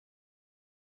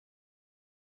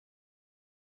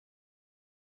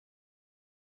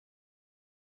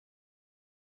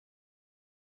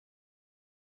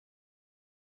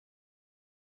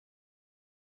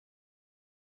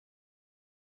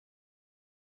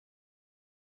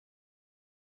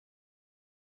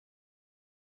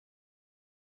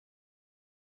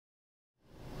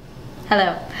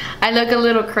Hello. I look a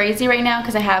little crazy right now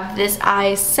because I have this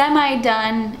eye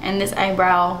semi-done and this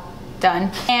eyebrow done.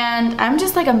 And I'm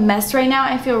just like a mess right now.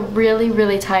 I feel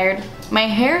really tired. My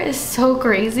hair is so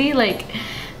crazy. Like,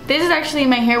 this is actually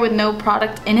my hair with no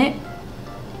product in it.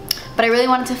 But I really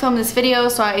wanted to film this video,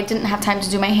 so I didn't have time to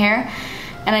do my hair.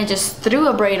 And I just threw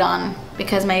a braid on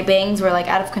because my bangs were like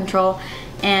out of control.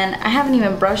 And I haven't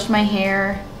even brushed my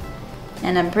hair.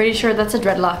 And I'm pretty sure that's a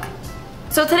dreadlock.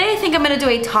 So today I think I'm gonna do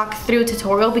a talk through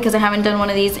tutorial because I haven't done one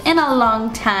of these in a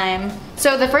long time.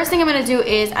 So the first thing I'm gonna do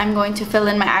is I'm going to fill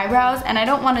in my eyebrows, and I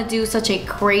don't wanna do such a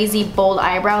crazy bold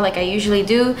eyebrow like I usually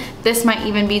do. This might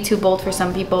even be too bold for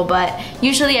some people, but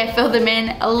usually I fill them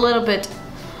in a little bit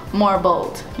more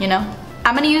bold, you know?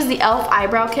 I'm gonna use the e.l.f.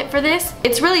 eyebrow kit for this.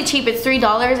 It's really cheap, it's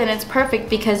 $3, and it's perfect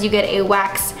because you get a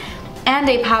wax and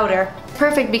a powder.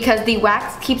 Perfect because the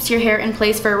wax keeps your hair in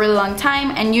place for a really long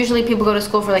time, and usually people go to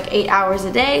school for like 8 hours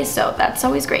a day, so that's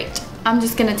always great. I'm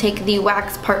just gonna take the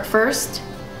wax part first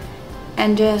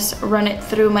and just run it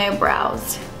through my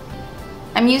brows.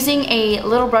 I'm using a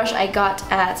little brush I got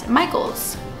at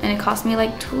Michael's, and it cost me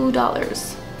like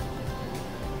 $2.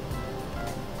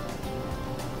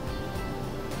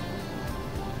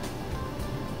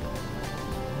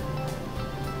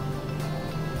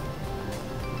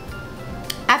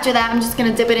 After that, I'm just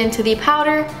gonna dip it into the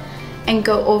powder and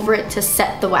go over it to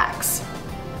set the wax.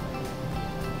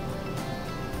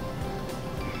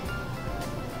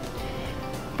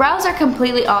 Brows are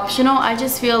completely optional. I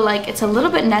just feel like it's a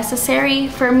little bit necessary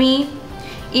for me,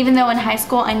 even though in high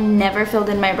school I never filled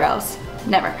in my brows,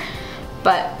 never.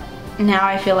 But now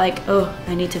I feel like, oh,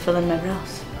 I need to fill in my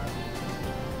brows.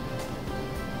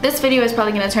 This video is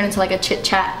probably gonna turn into like a chit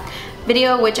chat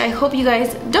video, which I hope you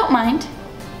guys don't mind.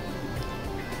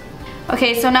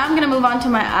 Okay, so now I'm gonna move on to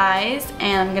my eyes,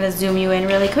 and I'm gonna zoom you in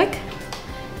really quick.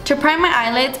 To prime my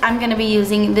eyelids, I'm gonna be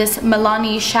using this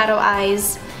Milani Shadow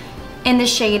Eyes in the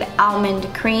shade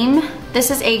Almond Cream.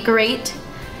 This is a great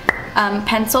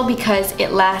pencil because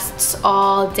it lasts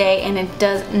all day and it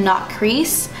does not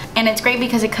crease. And it's great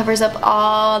because it covers up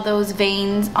all those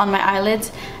veins on my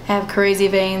eyelids. I have crazy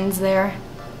veins there.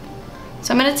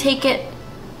 So I'm gonna take it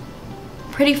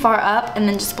pretty far up and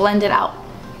then just blend it out.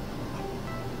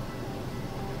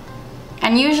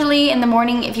 And usually in the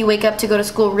morning, if you wake up to go to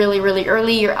school really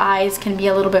early, your eyes can be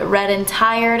a little bit red and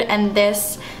tired, and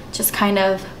this just kind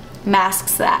of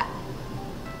masks that.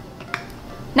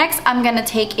 Next, I'm gonna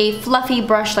take a fluffy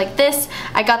brush like this.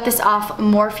 I got this off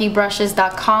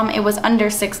morphebrushes.com. It was under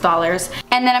 $6.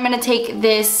 And then I'm gonna take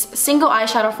this single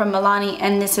eyeshadow from Milani,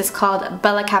 and this is called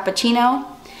Bella Cappuccino.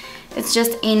 It's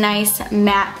just a nice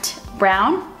matte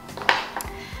brown.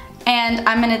 And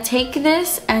I'm gonna take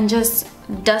this and just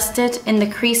dust it in the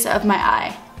crease of my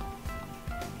eye.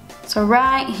 So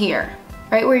right here,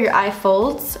 right where your eye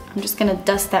folds, I'm just gonna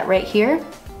dust that right here.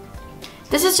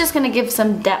 This is just gonna give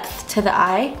some depth to the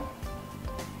eye,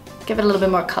 give it a little bit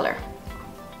more color.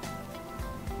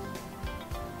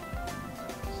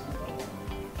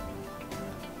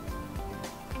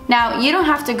 Now, you don't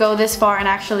have to go this far and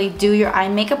actually do your eye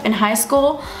makeup. In high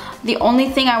school, the only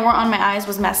thing I wore on my eyes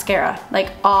was mascara,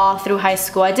 like all through high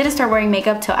school. I didn't start wearing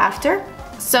makeup till after.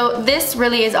 So this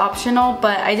really is optional,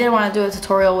 but I didn't want to do a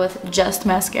tutorial with just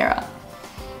mascara.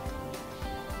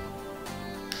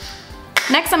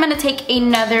 Next, I'm going to take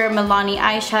another Milani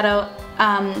eyeshadow.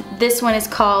 This one is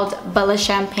called Bella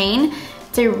Champagne.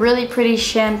 It's a really pretty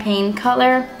champagne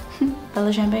color.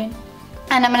 Bella Champagne.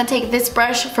 And I'm going to take this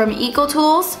brush from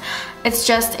EcoTools. It's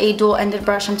just a dual-ended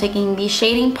brush. I'm taking the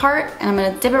shading part and I'm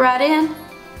going to dip it right in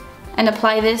and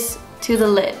apply this to the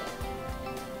lid.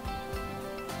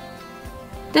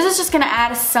 This is just going to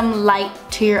add some light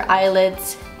to your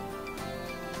eyelids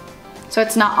so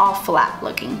it's not all flat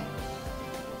looking.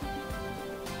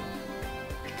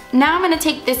 Now I'm going to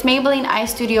take this Maybelline Eye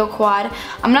Studio Quad.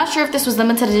 I'm not sure if this was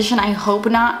limited edition, I hope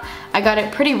not. I got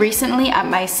it pretty recently at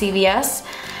my CVS.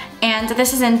 And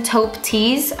this is in taupe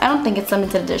tease. I don't think it's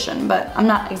limited edition, but I'm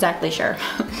not exactly sure.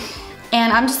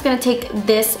 And I'm just gonna take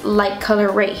this light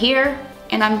color right here,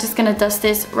 and I'm just gonna dust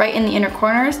this right in the inner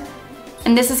corners.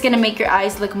 And this is gonna make your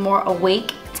eyes look more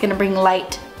awake. It's gonna bring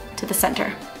light to the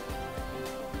center.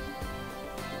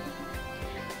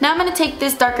 Now I'm gonna take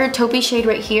this darker taupey shade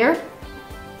right here,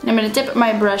 and I'm gonna dip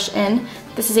my brush in.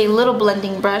 This is a little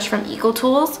blending brush from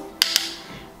EcoTools.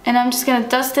 And I'm just gonna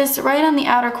dust this right on the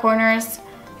outer corners,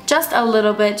 just a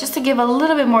little bit, just to give a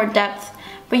little bit more depth,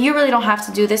 but you really don't have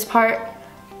to do this part,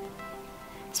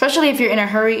 especially if you're in a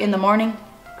hurry in the morning.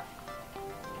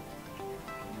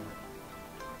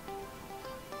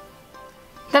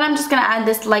 Then I'm just gonna add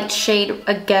this light shade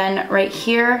again right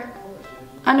here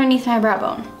underneath my brow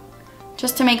bone.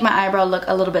 just to make my eyebrow look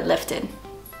a little bit lifted.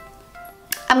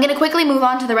 I'm gonna quickly move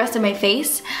on to the rest of my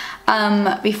face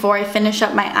before I finish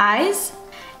up my eyes.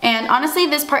 And honestly,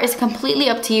 this part is completely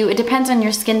up to you. It depends on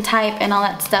your skin type and all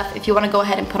that stuff. If you want to go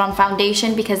ahead and put on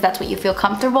foundation because that's what you feel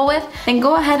comfortable with, then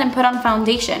go ahead and put on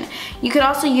foundation. You could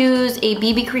also use a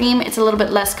BB cream. It's a little bit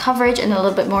less coverage and a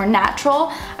little bit more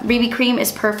natural. A BB cream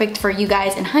is perfect for you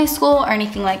guys in high school or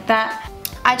anything like that.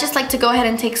 I just like to go ahead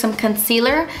and take some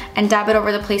concealer and dab it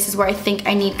over the places where I think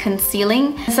I need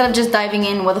concealing instead of just diving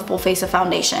in with a full face of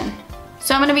foundation.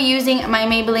 So I'm going to be using my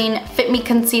Maybelline Fit Me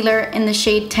Concealer in the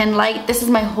shade 10 Light. This is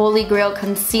my holy grail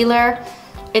concealer.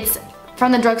 It's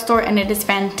from the drugstore and it is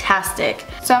fantastic.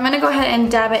 So I'm going to go ahead and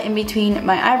dab it in between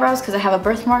my eyebrows because I have a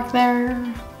birthmark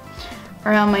there,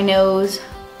 around my nose.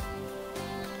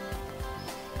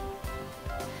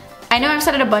 I know I've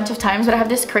said it a bunch of times, but I have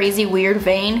this crazy weird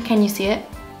vein. Can you see it?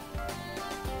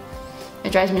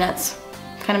 It drives me nuts.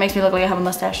 Kind of makes me look like I have a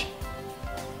mustache.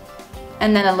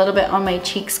 And then a little bit on my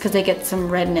cheeks because I get some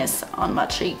redness on my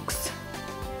cheeks.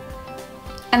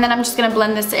 And then I'm just gonna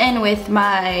blend this in with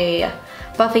my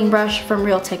buffing brush from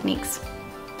Real Techniques.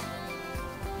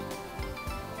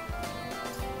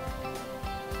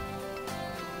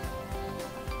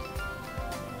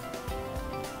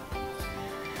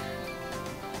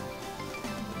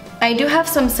 I do have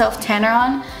some self-tanner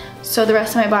on, so the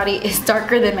rest of my body is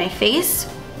darker than my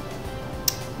face,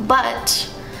 but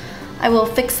I will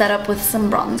fix that up with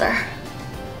some bronzer.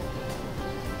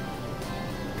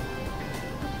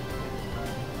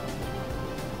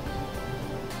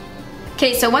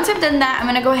 Okay, so once I've done that, I'm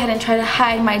gonna go ahead and try to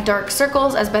hide my dark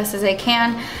circles as best as I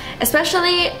can,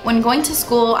 especially when going to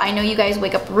school. I know you guys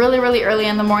wake up really, really early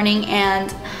in the morning,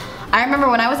 and I remember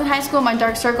when I was in high school, my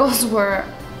dark circles were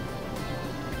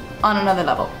on another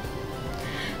level.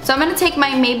 So I'm going to take my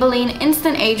Maybelline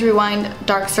Instant Age Rewind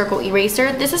Dark Circle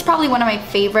Eraser. This is probably one of my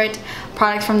favorite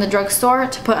products from the drugstore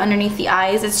to put underneath the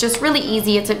eyes. It's just really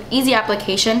easy. It's an easy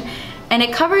application and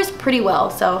it covers pretty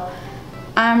well. So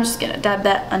I'm just going to dab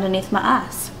that underneath my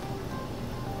eyes.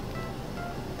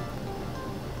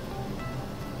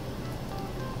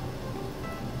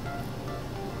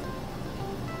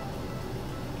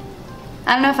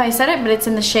 I don't know if I said it, but it's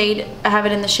in the shade, I have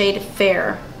it in the shade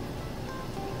Fair.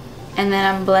 And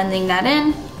then I'm blending that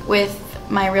in with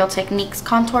my Real Techniques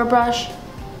contour brush.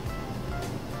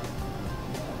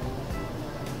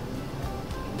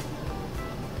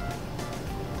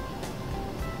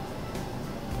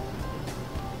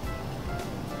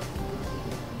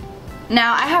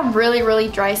 Now I have really, really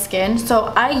dry skin,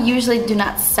 so I usually do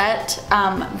not set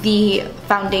the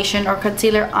foundation or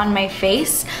concealer on my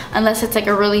face unless it's like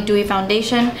a really dewy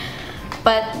foundation.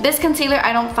 But this concealer,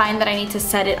 I don't find that I need to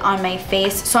set it on my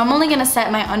face. So I'm only gonna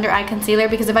set my under eye concealer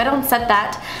because if I don't set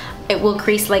that, it will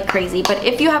crease like crazy. But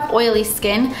if you have oily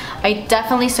skin, I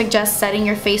definitely suggest setting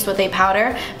your face with a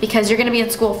powder because you're gonna be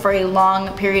in school for a long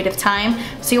period of time.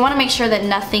 So you wanna make sure that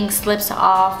nothing slips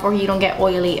off or you don't get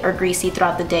oily or greasy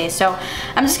throughout the day. So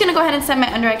I'm just gonna go ahead and set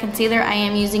my under eye concealer. I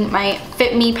am using my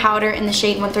Fit Me powder in the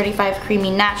shade 135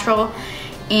 Creamy Natural.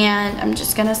 And I'm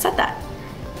just gonna set that.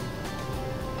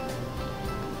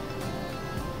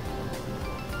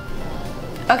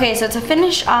 Okay, so to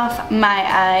finish off my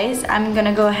eyes, I'm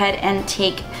gonna go ahead and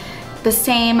take the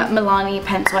same Milani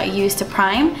pencil I used to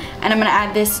prime, and I'm gonna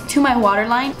add this to my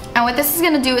waterline. And what this is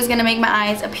gonna do is gonna make my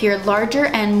eyes appear larger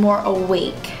and more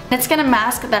awake. It's gonna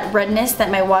mask that redness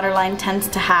that my waterline tends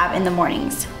to have in the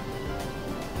mornings.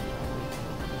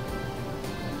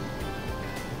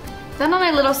 Then on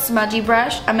a little smudgy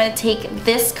brush, I'm gonna take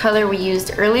this color we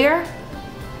used earlier,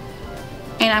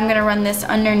 and I'm gonna run this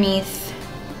underneath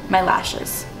my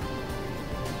lashes.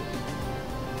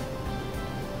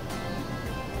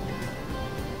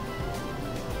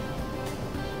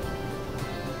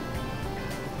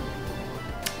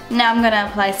 Now I'm gonna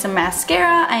apply some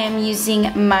mascara. I am using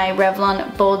my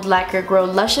Revlon Bold Lacquer Grow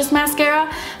Luscious Mascara.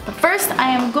 But first I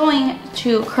am going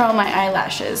to curl my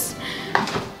eyelashes.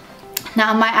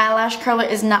 Now my eyelash curler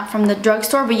is not from the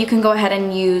drugstore, but you can go ahead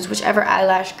and use whichever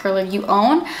eyelash curler you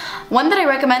own. One that I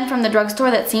recommend from the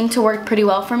drugstore that seemed to work pretty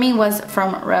well for me was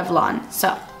from Revlon. So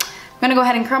I'm gonna go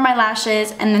ahead and curl my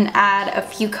lashes and then add a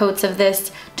few coats of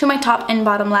this to my top and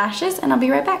bottom lashes, and I'll be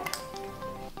right back.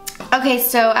 Okay,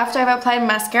 so after I've applied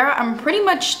mascara, I'm pretty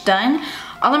much done.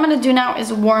 All I'm gonna do now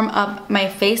is warm up my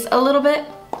face a little bit,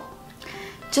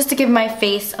 just to give my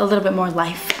face a little bit more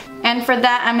life. And for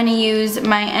that, I'm gonna use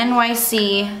my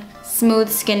NYC Smooth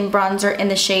Skin Bronzer in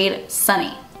the shade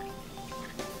Sunny.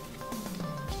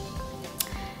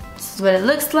 This is what it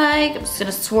looks like. I'm just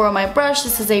gonna swirl my brush.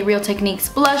 This is a Real Techniques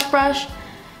blush brush.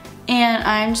 and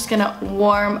I'm just gonna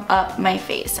warm up my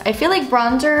face. I feel like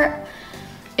bronzer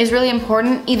is really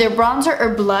important, either bronzer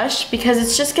or blush, because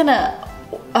it's just gonna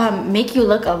make you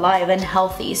look alive and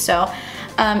healthy. So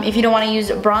if you don't want to use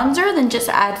bronzer, then just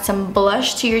add some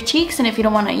blush to your cheeks, and if you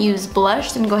don't want to use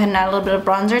blush, then go ahead and add a little bit of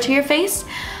bronzer to your face.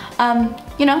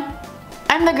 You know,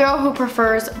 I'm the girl who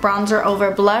prefers bronzer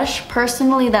over blush.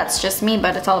 Personally, that's just me,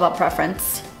 but it's all about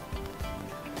preference.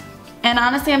 And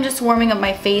honestly, I'm just warming up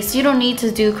my face. You don't need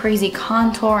to do crazy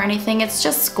contour or anything. It's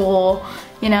just school,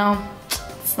 you know,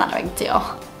 it's not a big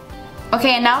deal.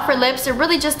 Okay, and now for lips, it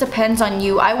really just depends on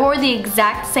you. I wore the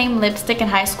exact same lipstick in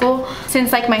high school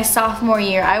since like my sophomore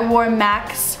year. I wore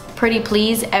MAC's Pretty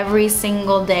Please every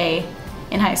single day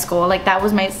in high school. Like, that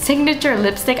was my signature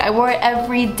lipstick. I wore it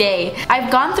every day.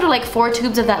 I've gone through like 4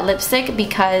 tubes of that lipstick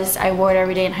because I wore it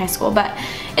every day in high school, but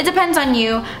it depends on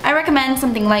you. I recommend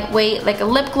something lightweight like a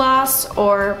lip gloss,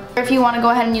 or if you want to go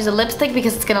ahead and use a lipstick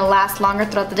because it's gonna last longer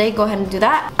throughout the day, go ahead and do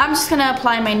that. I'm just gonna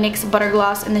apply my NYX Butter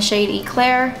Gloss in the shade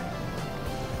Eclair.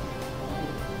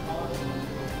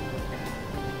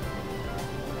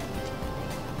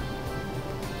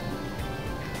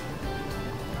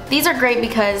 These are great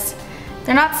because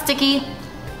they're not sticky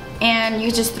and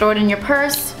you just throw it in your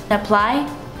purse and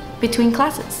apply between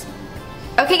classes.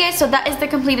 Okay guys, so that is the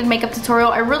completed makeup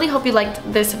tutorial. I really hope you liked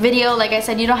this video. Like I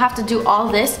said, you don't have to do all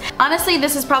this. Honestly,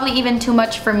 this is probably even too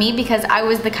much for me because I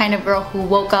was the kind of girl who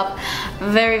woke up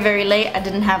very late. I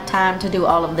didn't have time to do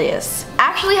all of this.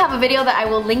 I actually have a video that I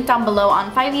will link down below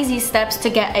on 5 easy steps to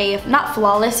get a, not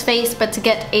flawless face, but to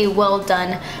get a well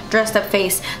done dressed up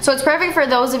face. So it's perfect for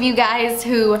those of you guys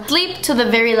who sleep to the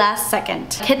very last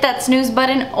second. Hit that snooze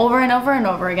button over and over and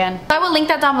over again. So I will link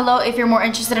that down below if you're more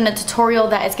interested in a tutorial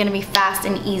that is going to be fast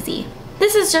and easy.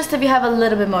 This is just if you have a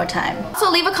little bit more time.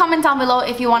 So leave a comment down below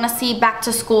if you want to see back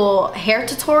to school hair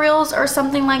tutorials or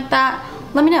something like that.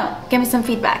 Let me know. Give me some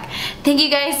feedback. Thank you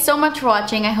guys so much for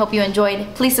watching. I hope you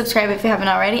enjoyed. Please subscribe if you haven't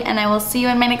already, and I will see you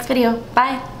in my next video.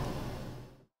 Bye!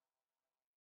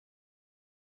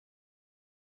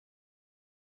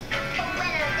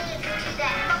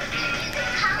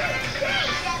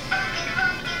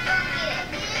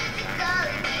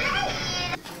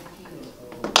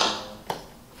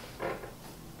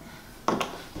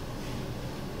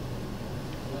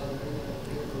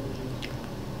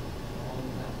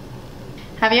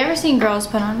 Have you ever seen girls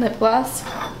put on lip gloss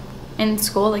in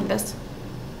school like this?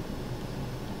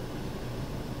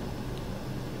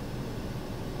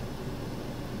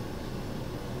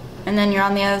 And then you're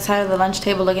on the other side of the lunch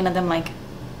table looking at them like.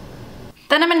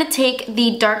 Then I'm gonna take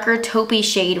the darker taupey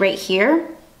shade right here.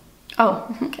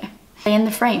 Oh, okay. In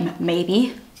the frame,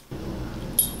 maybe.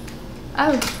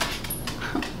 Oh.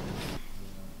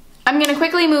 I'm gonna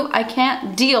quickly move. I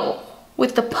can't deal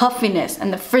with the puffiness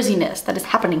and the frizziness that is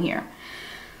happening here.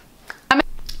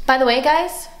 By the way,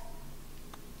 guys,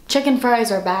 chicken fries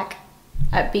are back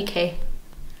at BK.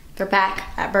 They're back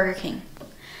at Burger King.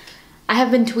 I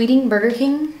have been tweeting Burger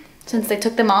King since they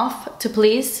took them off to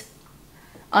please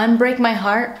unbreak my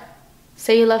heart,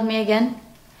 say you love me again,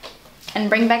 and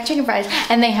bring back chicken fries.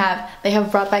 And they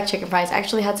have brought back chicken fries. I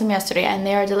actually had some yesterday and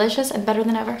they are delicious and better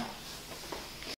than ever.